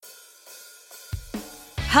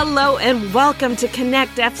Hello and welcome to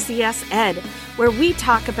Connect FCS Ed, where we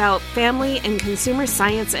talk about family and consumer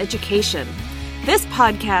science education. This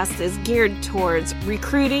podcast is geared towards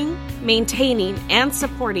recruiting, maintaining, and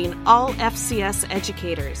supporting all FCS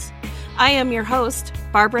educators. I am your host,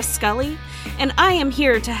 Barbara Scully, and I am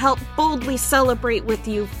here to help boldly celebrate with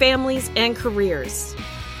you families and careers.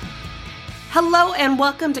 Hello and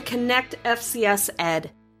welcome to Connect FCS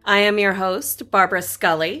Ed. I am your host, Barbara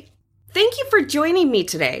Scully. Thank you for joining me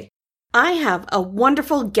today. I have a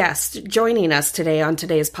wonderful guest joining us today on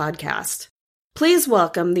today's podcast. Please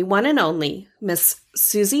welcome the one and only Miss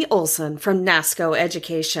Susie Olson from NASCO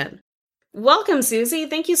Education. Welcome, Susie.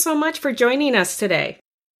 Thank you so much for joining us today.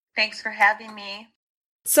 Thanks for having me.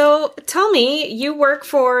 So tell me, you work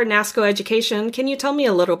for NASCO Education. Can you tell me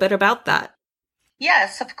a little bit about that?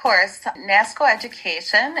 Yes, of course. NASCO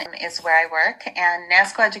Education is where I work, and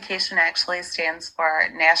NASCO Education actually stands for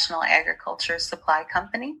National Agriculture Supply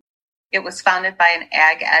Company. It was founded by an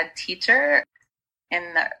ag ed teacher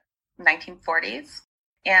in the 1940s,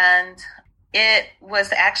 and it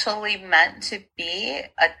was actually meant to be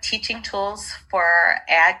a teaching tools for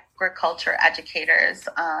agriculture educators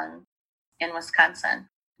in Wisconsin.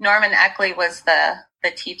 Norman Eckley was the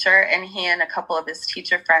teacher, and he and a couple of his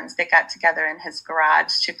teacher friends, they got together in his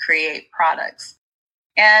garage to create products.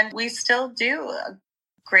 And we still do a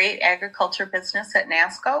great agriculture business at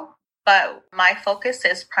NASCO, but my focus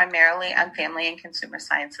is primarily on family and consumer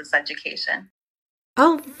sciences education.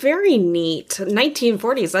 Oh, very neat.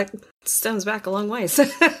 1940s, that stems back a long ways.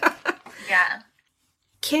 Yeah.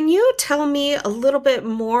 Can you tell me a little bit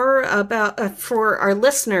more about, for our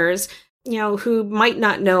listeners, who might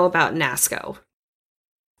not know about NASCO?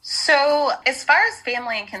 So as far as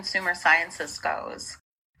family and consumer sciences goes,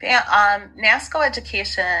 NASCO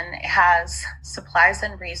Education has supplies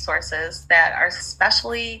and resources that are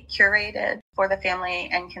specially curated for the family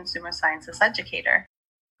and consumer sciences educator.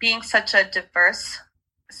 Being such a diverse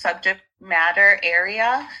subject matter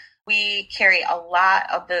area, we carry a lot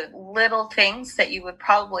of the little things that you would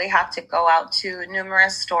probably have to go out to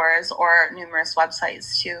numerous stores or numerous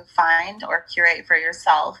websites to find or curate for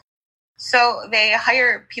yourself. So they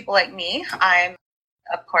hire people like me. I'm,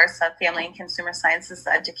 of course, a family and consumer sciences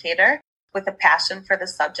educator with a passion for the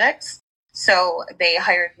subjects. So they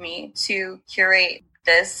hired me to curate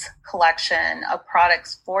this collection of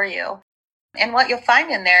products for you. And what you'll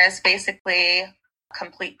find in there is basically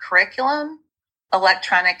complete curriculum,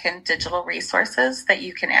 electronic and digital resources that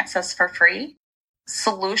you can access for free,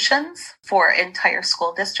 solutions for entire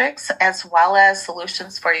school districts, as well as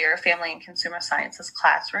solutions for your family and consumer sciences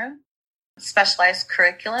classroom, specialized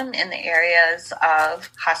curriculum in the areas of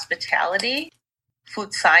hospitality,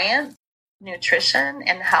 food science, nutrition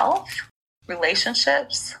and health,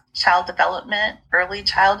 relationships, child development, early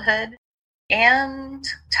childhood, and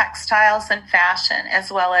textiles and fashion,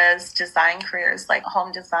 as well as design careers like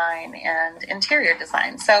home design and interior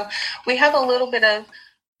design. So we have a little bit of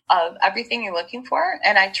everything you're looking for,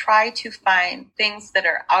 and I try to find things that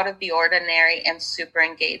are out of the ordinary and super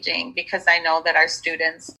engaging, because I know that our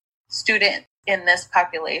students in this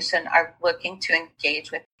population are looking to engage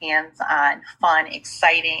with hands-on, fun,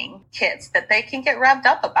 exciting kids that they can get revved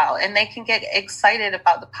up about and they can get excited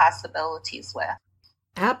about the possibilities with.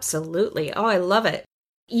 Absolutely. Oh, I love it.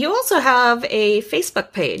 You also have a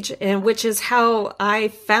Facebook page, and which is how I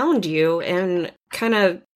found you and kind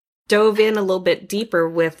of dove in a little bit deeper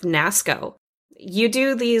with NASCO. You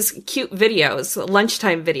do these cute videos,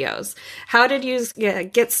 lunchtime videos. How did you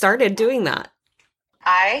get started doing that?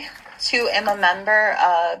 I, too, am a member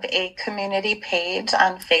of a community page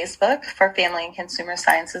on Facebook for family and consumer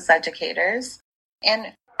sciences educators.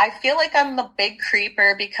 And I feel like I'm a big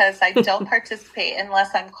creeper because I don't participate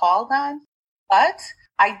unless I'm called on, but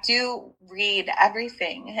I do read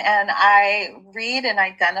everything, and I read and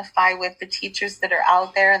identify with the teachers that are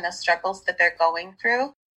out there and the struggles that they're going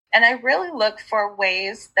through. And I really look for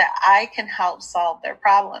ways that I can help solve their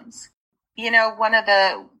problems.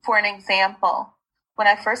 For an example, when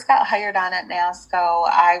I first got hired on at NASCO,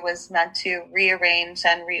 I was meant to rearrange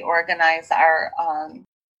and reorganize our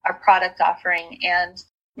product offering and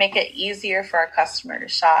make it easier for our customer to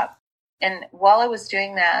shop. And while I was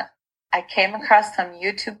doing that, I came across some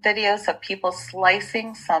YouTube videos of people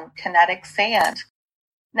slicing some kinetic sand.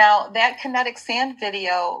 Now, that kinetic sand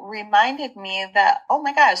video reminded me that, oh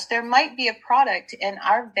my gosh, there might be a product in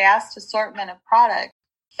our vast assortment of products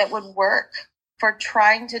that would work for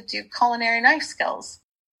trying to do culinary knife skills.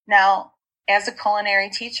 Now, as a culinary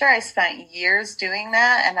teacher, I spent years doing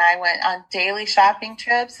that, and I went on daily shopping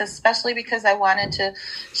trips, especially because I wanted to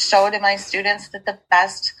show to my students that the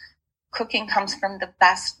best cooking comes from the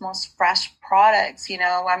best, most fresh products.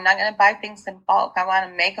 I'm not going to buy things in bulk. I want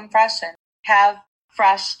to make them fresh and have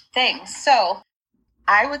fresh things. So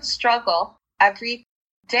I would struggle every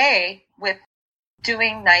day with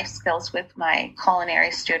doing knife skills with my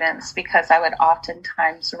culinary students because I would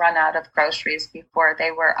oftentimes run out of groceries before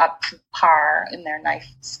they were up to par in their knife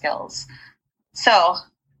skills. So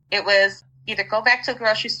it was either go back to the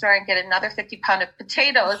grocery store and get another 50-pound of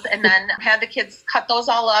potatoes and then have the kids cut those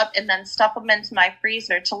all up and then stuff them into my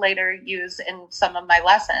freezer to later use in some of my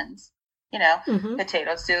lessons,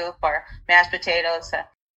 potato soup or mashed potatoes,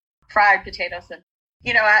 fried potatoes. And,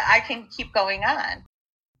 I can keep going on.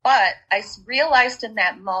 But I realized in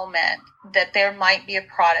that moment that there might be a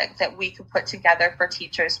product that we could put together for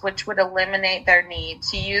teachers, which would eliminate their need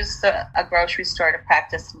to use a grocery store to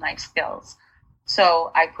practice knife skills.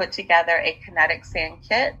 So I put together a kinetic sand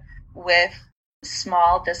kit with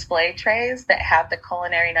small display trays that have the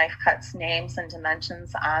culinary knife cuts names and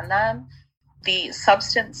dimensions on them. The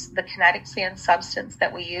substance, the kinetic sand substance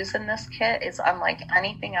that we use in this kit is unlike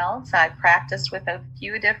anything else. I practiced with a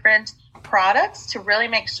few different products to really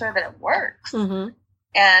make sure that it works and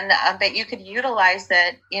that you could utilize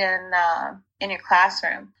it in your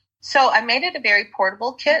classroom. So I made it a very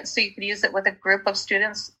portable kit so you could use it with a group of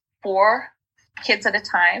students, 4 kids at a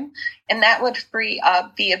time, and that would free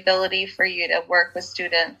up the ability for you to work with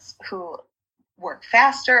students who work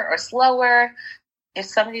faster or slower. If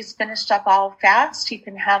somebody's finished up all fast, you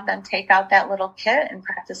can have them take out that little kit and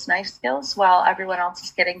practice knife skills while everyone else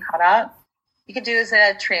is getting caught up. You could do it as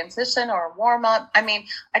a transition or a warm-up. I mean,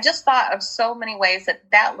 I just thought of so many ways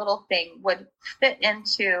that little thing would fit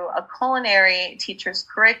into a culinary teacher's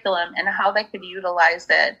curriculum and how they could utilize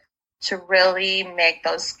it to really make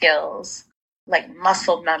those skills like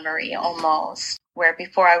muscle memory almost, where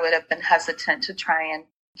before I would have been hesitant to try and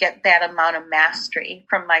get that amount of mastery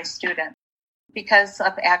from my students because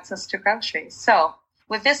of access to groceries. So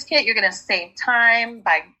with this kit, you're going to save time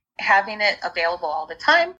by having it available all the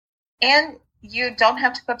time. And you don't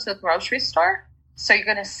have to go to the grocery store. So you're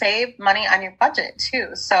going to save money on your budget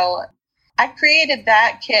too. So I created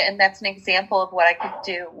that kit, and that's an example of what I could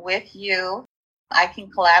do with you. I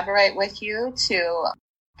can collaborate with you to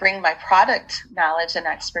bring my product knowledge and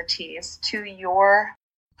expertise to your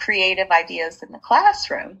creative ideas in the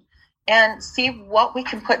classroom and see what we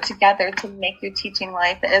can put together to make your teaching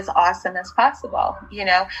life as awesome as possible.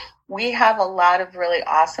 We have a lot of really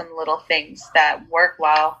awesome little things that work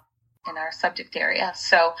well in our subject area.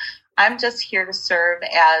 So I'm just here to serve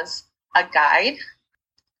as a guide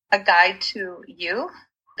to you,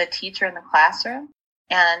 the teacher in the classroom,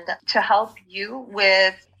 and to help you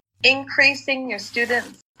with increasing your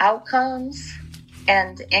students' outcomes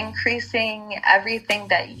and increasing everything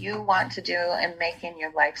that you want to do and making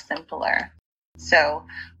your life simpler. So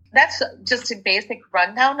that's just a basic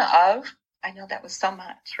rundown of, I know that was so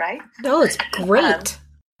much, right? No, it's great.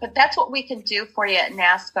 But that's what we can do for you at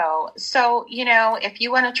NASCO. So, if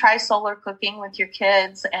you want to try solar cooking with your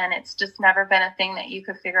kids and it's just never been a thing that you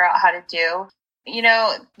could figure out how to do,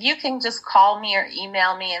 you can just call me or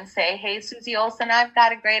email me and say, hey, Susie Olson, I've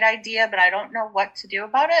got a great idea, but I don't know what to do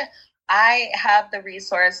about it. I have the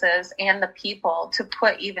resources and the people to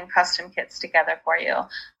put even custom kits together for you.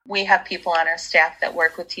 We have people on our staff that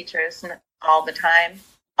work with teachers all the time,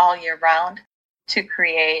 all year round, to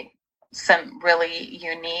create some really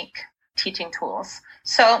unique teaching tools.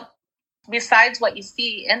 So besides what you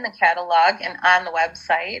see in the catalog and on the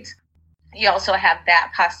website, you also have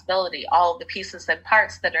that possibility. All of the pieces and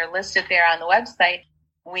parts that are listed there on the website,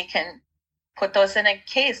 we can put those in a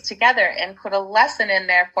case together and put a lesson in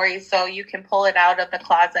there for you so you can pull it out of the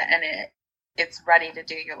closet and it's ready to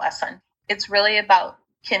do your lesson. It's really about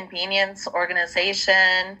convenience,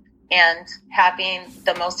 organization, and having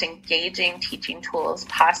the most engaging teaching tools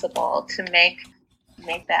possible to make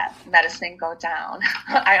that medicine go down.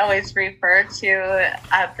 I always refer to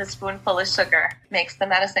the spoonful of sugar makes the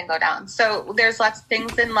medicine go down. So there's lots of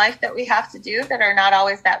things in life that we have to do that are not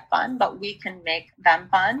always that fun, but we can make them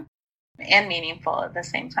fun and meaningful at the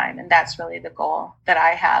same time. And that's really the goal that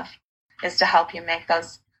I have, is to help you make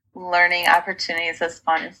those learning opportunities as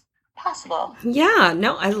fun as possible. Yeah,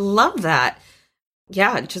 no, I love that.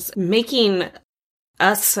 Yeah, just making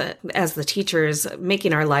us as the teachers,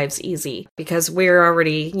 making our lives easy, because we're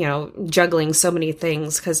already, juggling so many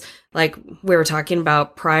things. Because like we were talking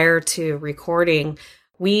about prior to recording,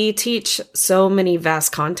 we teach so many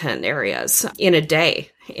vast content areas in a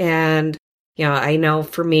day. And, I know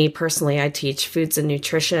for me personally, I teach foods and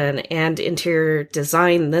nutrition and interior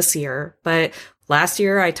design this year, but Last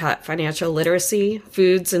year, I taught financial literacy,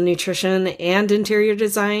 foods and nutrition, and interior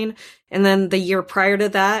design. And then the year prior to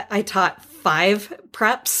that, I taught 5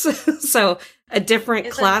 preps. So a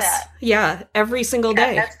different class. Yeah, every single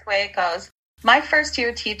day. That's the way it goes. My first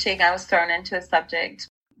year teaching, I was thrown into a subject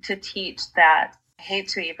to teach that, I hate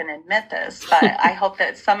to even admit this, but I hope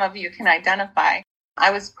that some of you can identify.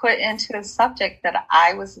 I was put into a subject that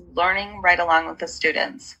I was learning right along with the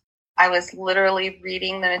students. I was literally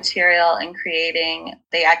reading the material and creating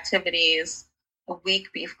the activities a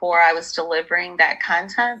week before I was delivering that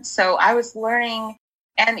content. So I was learning.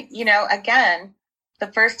 And, again,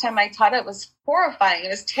 the first time I taught it was horrifying. It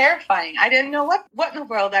was terrifying. I didn't know what in the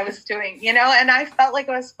world I was doing, and I felt like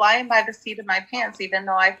I was flying by the seat of my pants, even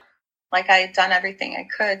though I had done everything I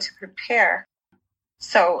could to prepare.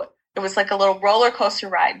 So it was like a little roller coaster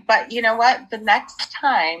ride. But you know what? The next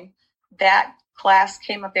time that class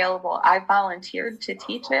came available, I volunteered to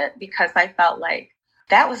teach it because I felt like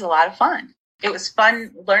that was a lot of fun. It was fun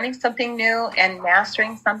learning something new and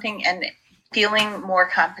mastering something and feeling more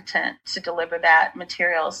competent to deliver that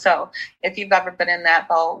material. So if you've ever been in that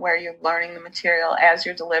boat where you're learning the material as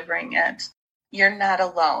you're delivering it, you're not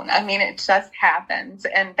alone. I mean, it just happens.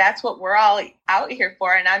 And that's what we're all out here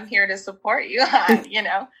for. And I'm here to support you on,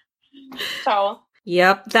 So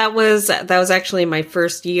yep, that was actually my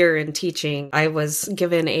first year in teaching. I was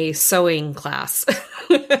given a sewing class.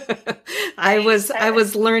 I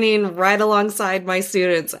was learning right alongside my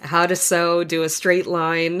students how to sew, do a straight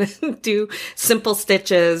line, do simple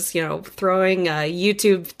stitches, throwing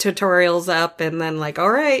YouTube tutorials up and then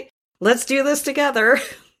all right, let's do this together.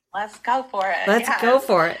 Let's go for it. Let's go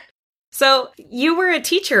for it. So you were a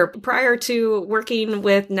teacher prior to working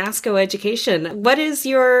with NASCO Education. What is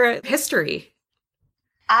your history?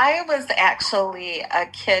 I was actually a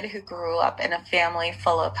kid who grew up in a family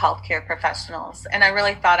full of healthcare professionals, and I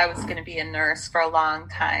really thought I was going to be a nurse for a long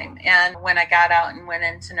time. And when I got out and went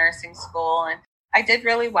into nursing school, and I did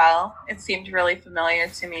really well, it seemed really familiar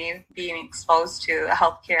to me being exposed to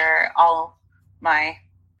healthcare all my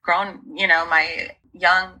my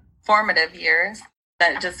young formative years.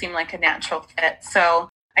 That it just seemed like a natural fit. So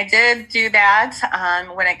I did do that.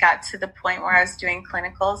 When it got to the point where I was doing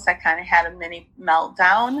clinicals, I kind of had a mini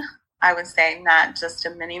meltdown. I would say not just a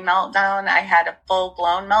mini meltdown. I had a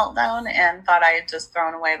full-blown meltdown and thought I had just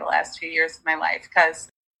thrown away the last few years of my life because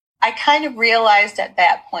I kind of realized at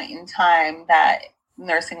that point in time that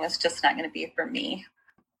nursing was just not going to be for me.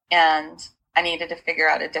 And I needed to figure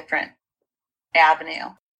out a different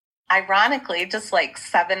avenue. Ironically, just like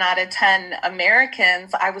 7 out of 10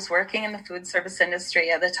 Americans, I was working in the food service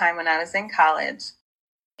industry at the time when I was in college.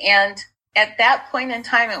 And at that point in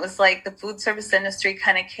time, it was like the food service industry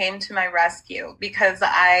kind of came to my rescue because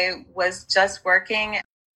I was just working.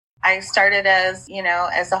 I started as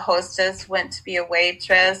a hostess, went to be a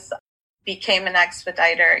waitress, became an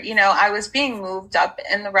expediter. I was being moved up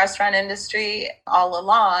in the restaurant industry all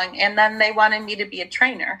along, and then they wanted me to be a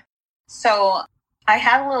trainer. So I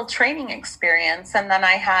had a little training experience, and then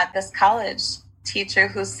I had this college teacher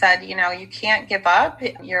who said, you can't give up.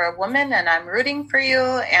 You're a woman and I'm rooting for you.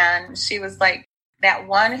 And she was like that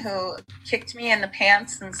one who kicked me in the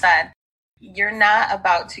pants and said, you're not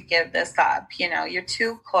about to give this up. You're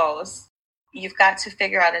too close. You've got to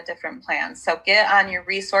figure out a different plan. So get on your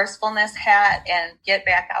resourcefulness hat and get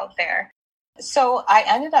back out there. So I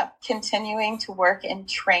ended up continuing to work in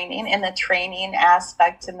the training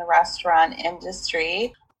aspect in the restaurant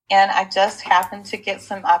industry. And I just happened to get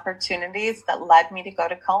some opportunities that led me to go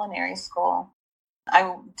to culinary school.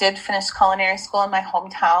 I did finish culinary school in my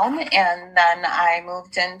hometown, and then I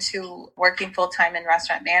moved into working full-time in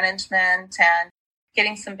restaurant management and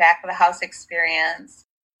getting some back of the house experience.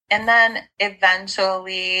 And then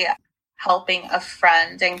eventually helping a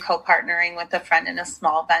friend and co-partnering with a friend in a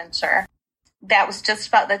small venture. That was just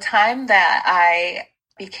about the time that I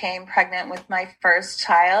became pregnant with my first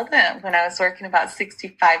child when I was working about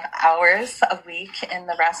 65 hours a week in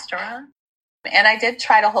the restaurant. And I did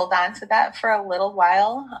try to hold on to that for a little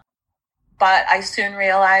while, but I soon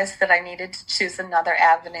realized that I needed to choose another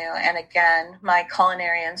avenue. And again, my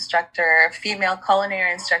female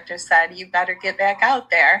culinary instructor said, you better get back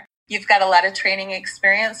out there. You've got a lot of training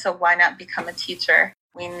experience, so why not become a teacher?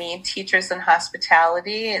 We need teachers in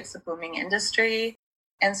hospitality. It's a booming industry.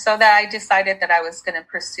 And so that I decided that I was going to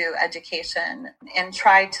pursue education and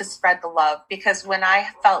try to spread the love, because when I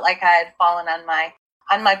felt like I had fallen on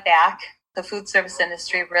my back, the food service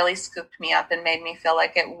industry really scooped me up and made me feel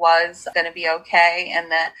like it was going to be okay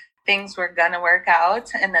and that things were going to work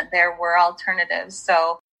out and that there were alternatives.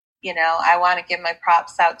 So, I want to give my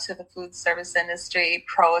props out to the food service industry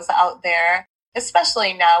pros out there.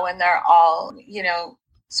 especially now when they're all,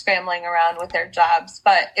 scrambling around with their jobs.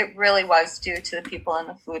 But it really was due to the people in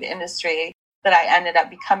the food industry that I ended up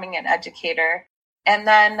becoming an educator. And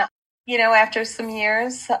then, after some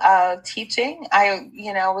years of teaching, I,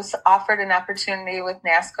 was offered an opportunity with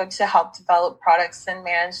NASCO to help develop products and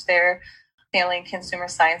manage their family and consumer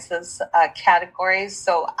sciences categories.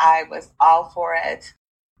 So I was all for it.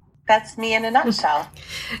 That's me in a nutshell.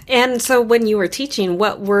 And so when you were teaching,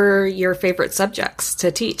 what were your favorite subjects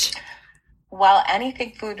to teach? Well,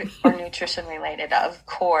 anything food or nutrition related, of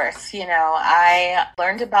course. I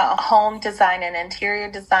learned about home design and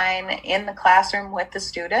interior design in the classroom with the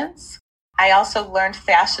students. I also learned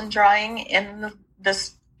fashion drawing in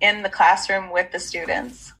the classroom with the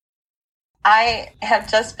students. I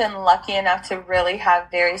have just been lucky enough to really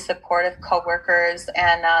have very supportive coworkers,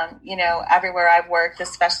 and everywhere I've worked,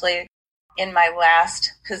 especially in my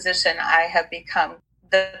last position, I have become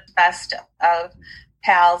the best of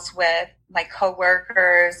pals with my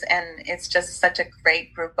coworkers, and it's just such a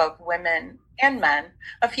great group of women and men.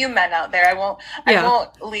 A few men out there. I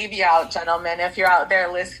won't leave you out, gentlemen, if you're out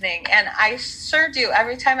there listening. And I sure do.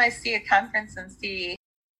 Every time I see a conference and see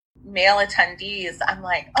male attendees, I'm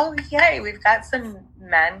like, oh, yay, we've got some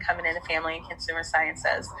men coming into family and consumer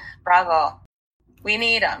sciences. Bravo. We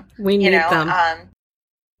need them. We need them.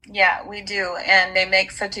 Yeah, we do. And they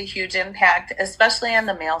make such a huge impact, especially on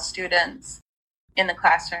the male students in the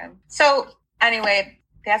classroom. So anyway,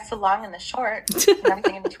 that's the long and the short and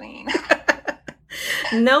everything in between.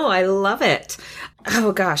 No, I love it.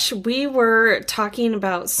 Oh gosh, we were talking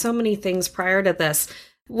about so many things prior to this.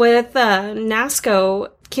 With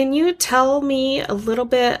NASCO, can you tell me a little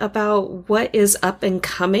bit about what is up and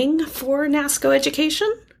coming for NASCO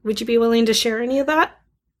education? Would you be willing to share any of that?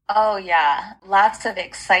 Oh yeah, lots of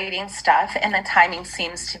exciting stuff, and the timing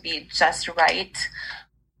seems to be just right,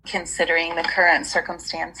 considering the current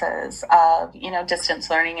circumstances of, distance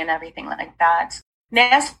learning and everything like that.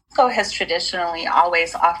 NASCO has traditionally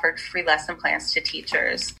always offered free lesson plans to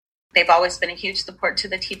teachers. They've always been a huge support to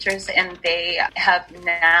the teachers, and they have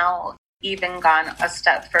now even gone a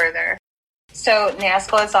step further. So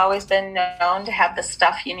NASCO has always been known to have the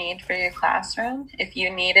stuff you need for your classroom. If you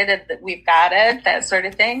need it, we've got it, that sort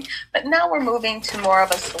of thing. But now we're moving to more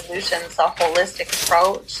of a solutions, a holistic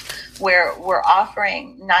approach, where we're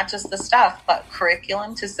offering not just the stuff, but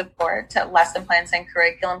curriculum to support, lesson plans and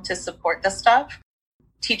curriculum to support the stuff,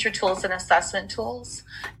 teacher tools and assessment tools,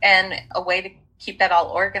 and a way to keep that all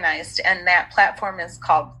organized. And that platform is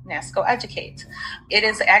called NASCO Educate. It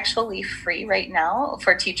is actually free right now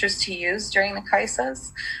for teachers to use during the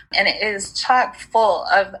crisis. And it is chock full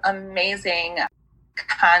of amazing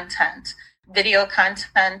content, video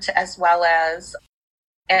content, as well as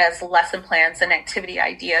lesson plans and activity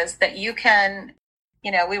ideas that you can,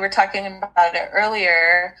 we were talking about it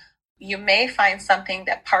earlier. You may find something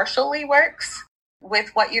that partially works with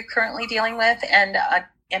what you're currently dealing with, and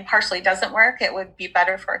partially doesn't work. It would be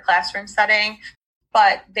better for a classroom setting,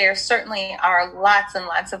 but there certainly are lots and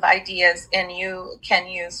lots of ideas, and you can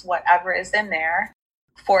use whatever is in there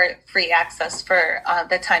for free access for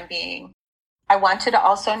the time being. I want you to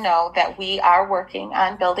also know that we are working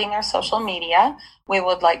on building our social media. We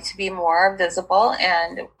would like to be more visible,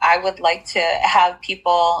 and I would like to have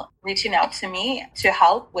people reaching out to me to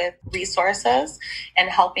help with resources and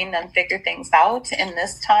helping them figure things out in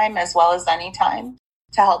this time as well as any time,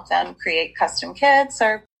 to help them create custom kits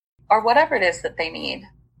or whatever it is that they need.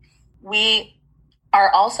 We are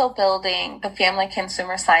also building the Family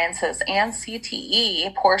Consumer Sciences and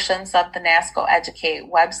CTE portions of the NASCO Educate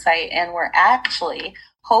website, and we're actually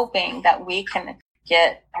hoping that we can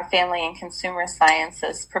get our Family and Consumer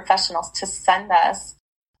Sciences professionals to send us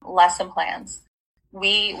lesson plans.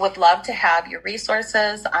 We would love to have your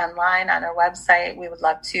resources online on our website. We would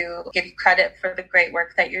love to give you credit for the great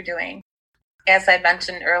work that you're doing. As I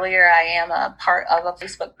mentioned earlier, I am a part of a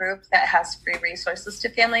Facebook group that has free resources to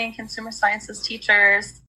family and consumer sciences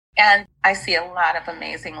teachers. And I see a lot of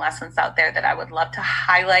amazing lessons out there that I would love to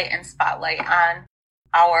highlight and spotlight on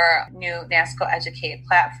our new NASCO Educate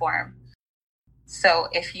platform. So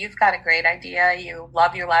if you've got a great idea, you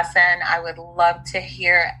love your lesson, I would love to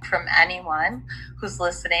hear from anyone who's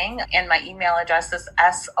listening. And my email address is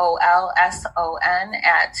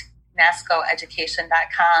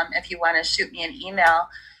solson@nascoeducation.com if you want to shoot me an email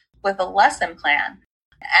with a lesson plan.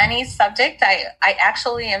 Any subject. I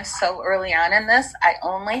actually am so early on in this, I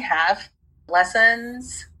only have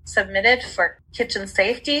lessons submitted for kitchen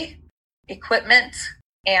safety, equipment,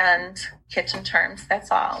 and kitchen terms.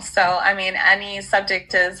 That's all. So, any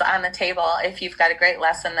subject is on the table. If you've got a great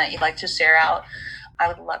lesson that you'd like to share out, I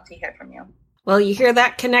would love to hear from you. Well, you hear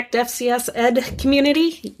that, Connect FCS Ed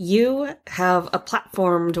community? You have a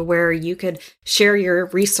platform to where you could share your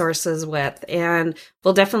resources with, and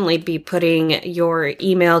we'll definitely be putting your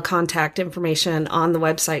email contact information on the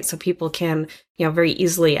website so people can, very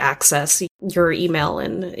easily access your email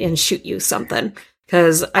and shoot you something.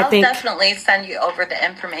 Because I'll definitely send you over the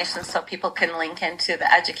information so people can link into the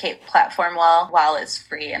Educate platform while it's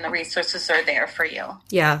free and the resources are there for you.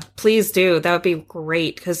 Yeah, please do. That would be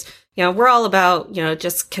great because, we're all about,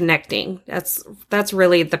 just connecting. That's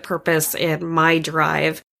really the purpose and my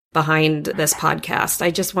drive behind this podcast. I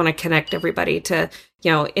just want to connect everybody to,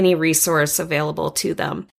 any resource available to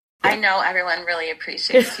them. I know everyone really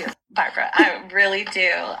appreciates you, Barbara. I really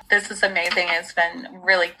do. This is amazing. It's been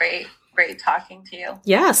really great talking to you.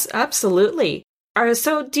 Yes, absolutely.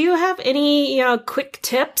 So do you have any, quick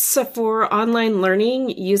tips for online learning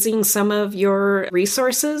using some of your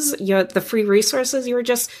resources, the free resources you were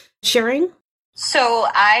just sharing? So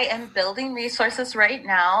I am building resources right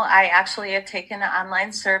now. I actually have taken an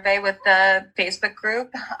online survey with the Facebook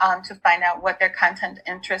group to find out what their content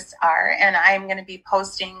interests are. And I'm going to be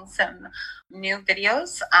posting some new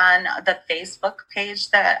videos on the Facebook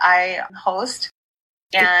page that I host.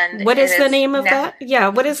 And what is the name of that? Yeah,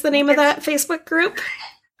 what is the name of that Facebook group?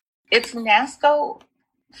 It's NASCO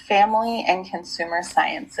Family and Consumer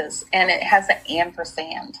Sciences, and it has an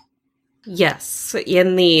ampersand. Yes,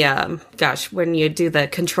 in the, when you do the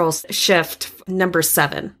control shift number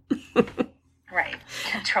 7. Right,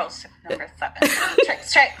 control shift number 7.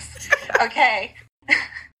 Tricks. Okay.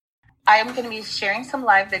 I am going to be sharing some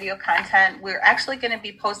live video content. We're actually going to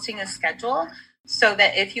be posting a schedule so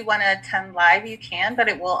that if you want to attend live, you can, but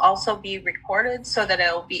it will also be recorded so that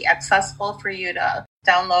it will be accessible for you to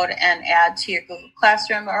download and add to your Google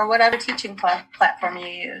Classroom or whatever teaching platform you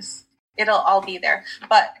use. It'll all be there.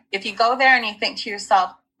 But if you go there and you think to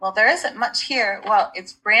yourself, well, there isn't much here. Well,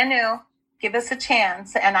 it's brand new. Give us a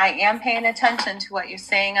chance. And I am paying attention to what you're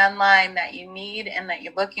saying online that you need and that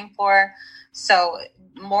you're looking for. So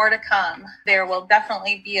more to come. There will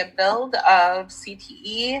definitely be a build of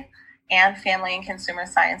CTE and family and consumer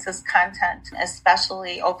sciences content,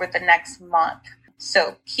 especially over the next month.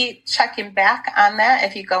 So keep checking back on that.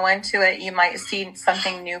 If you go into it, you might see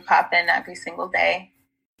something new pop in every single day.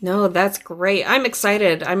 No, that's great. I'm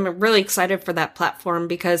excited. I'm really excited for that platform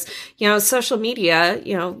because, social media,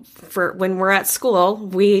 for when we're at school,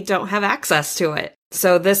 we don't have access to it.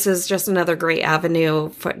 So this is just another great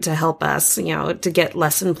avenue to help us, to get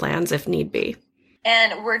lesson plans if need be.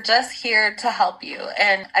 And we're just here to help you.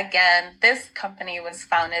 And again, this company was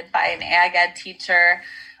founded by an ag ed teacher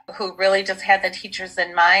who really just had the teachers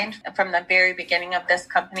in mind from the very beginning of this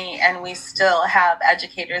company. And we still have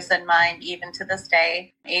educators in mind even to this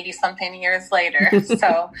day, 80-something years later.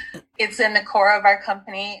 So it's in the core of our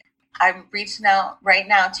company. I'm reaching out right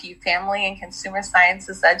now to you family and consumer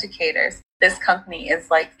sciences educators. This company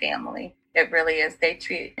is like family. It really is. They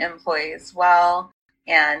treat employees well.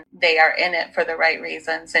 And they are in it for the right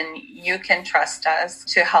reasons. And you can trust us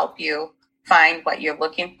to help you find what you're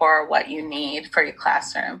looking for, what you need for your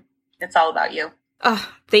classroom. It's all about you.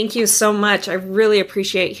 Oh, thank you so much. I really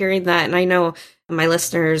appreciate hearing that. And I know our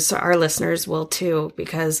listeners will too,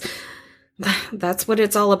 because that's what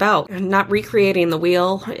it's all about. Not recreating the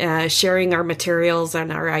wheel, sharing our materials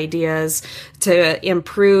and our ideas to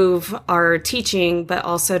improve our teaching, but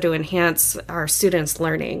also to enhance our students'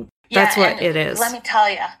 learning. That's what it is. Let me tell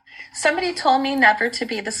you, somebody told me never to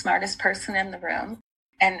be the smartest person in the room.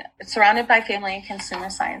 And surrounded by family and consumer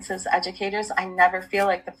sciences educators, I never feel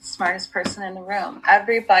like the smartest person in the room.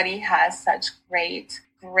 Everybody has such great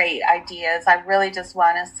ideas. I really just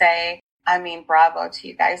want to say, bravo to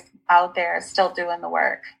you guys out there still doing the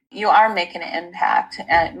work. You are making an impact,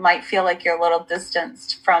 and it might feel like you're a little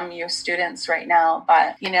distanced from your students right now,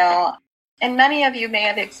 but and many of you may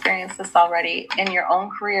have experienced this already in your own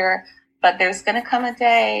career, but there's going to come a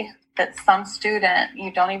day that some student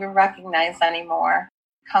you don't even recognize anymore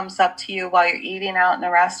comes up to you while you're eating out in a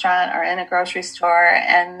restaurant or in a grocery store,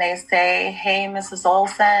 and they say, "Hey, Mrs.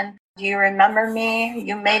 Olson, do you remember me?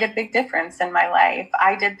 You made a big difference in my life.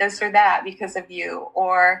 I did this or that because of you,"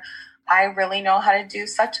 or "I really know how to do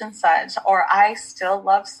such and such," or "I still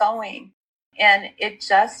love sewing." And it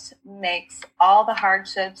just makes all the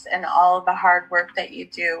hardships and all of the hard work that you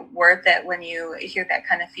do worth it when you hear that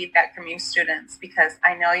kind of feedback from your students, because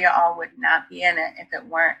I know you all would not be in it if it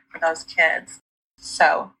weren't for those kids.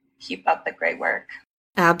 So keep up the great work.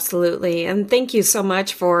 Absolutely. And thank you so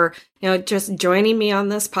much for, just joining me on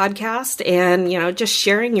this podcast and, just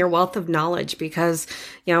sharing your wealth of knowledge because,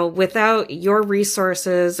 without your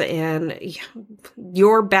resources and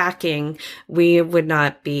your backing, we would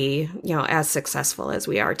not be, as successful as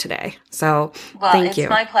we are today. So thank you. It's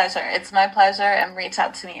my pleasure. It's my pleasure. And reach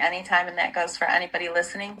out to me anytime. And that goes for anybody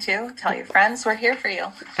listening too. Tell your friends we're here for you.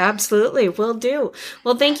 Absolutely. Will do.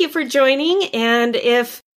 Well, thank you for joining. And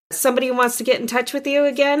if somebody wants to get in touch with you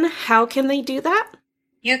again, how can they do that?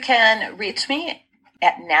 You can reach me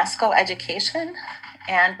at NASCO Education,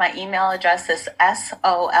 and my email address is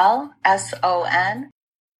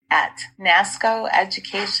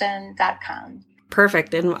solson@nascoeducation.com.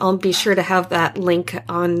 Perfect. And I'll be sure to have that link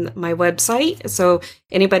on my website so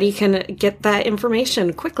anybody can get that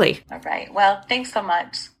information quickly. All right. Well, thanks so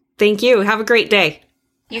much. Thank you. Have a great day.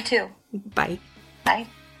 You too. Bye. Bye.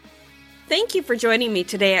 Thank you for joining me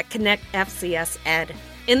today at Connect FCS Ed.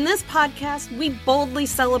 In this podcast, we boldly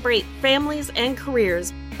celebrate families and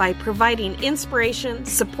careers by providing inspiration,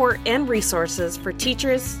 support, and resources for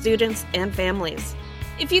teachers, students, and families.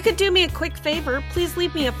 If you could do me a quick favor, please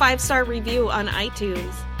leave me a 5-star review on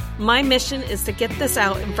iTunes. My mission is to get this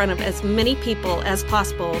out in front of as many people as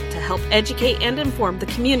possible to help educate and inform the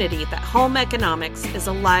community that home economics is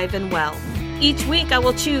alive and well. Each week, I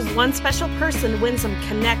will choose one special person to win some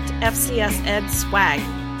Connect FCS Ed swag.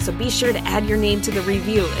 So be sure to add your name to the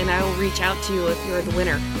review, and I will reach out to you if you're the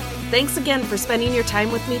winner. Thanks again for spending your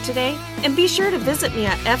time with me today, and be sure to visit me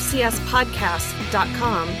at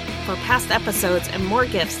fcspodcast.com for past episodes and more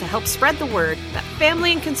gifts to help spread the word that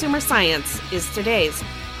family and consumer science is today's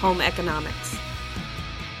home economics.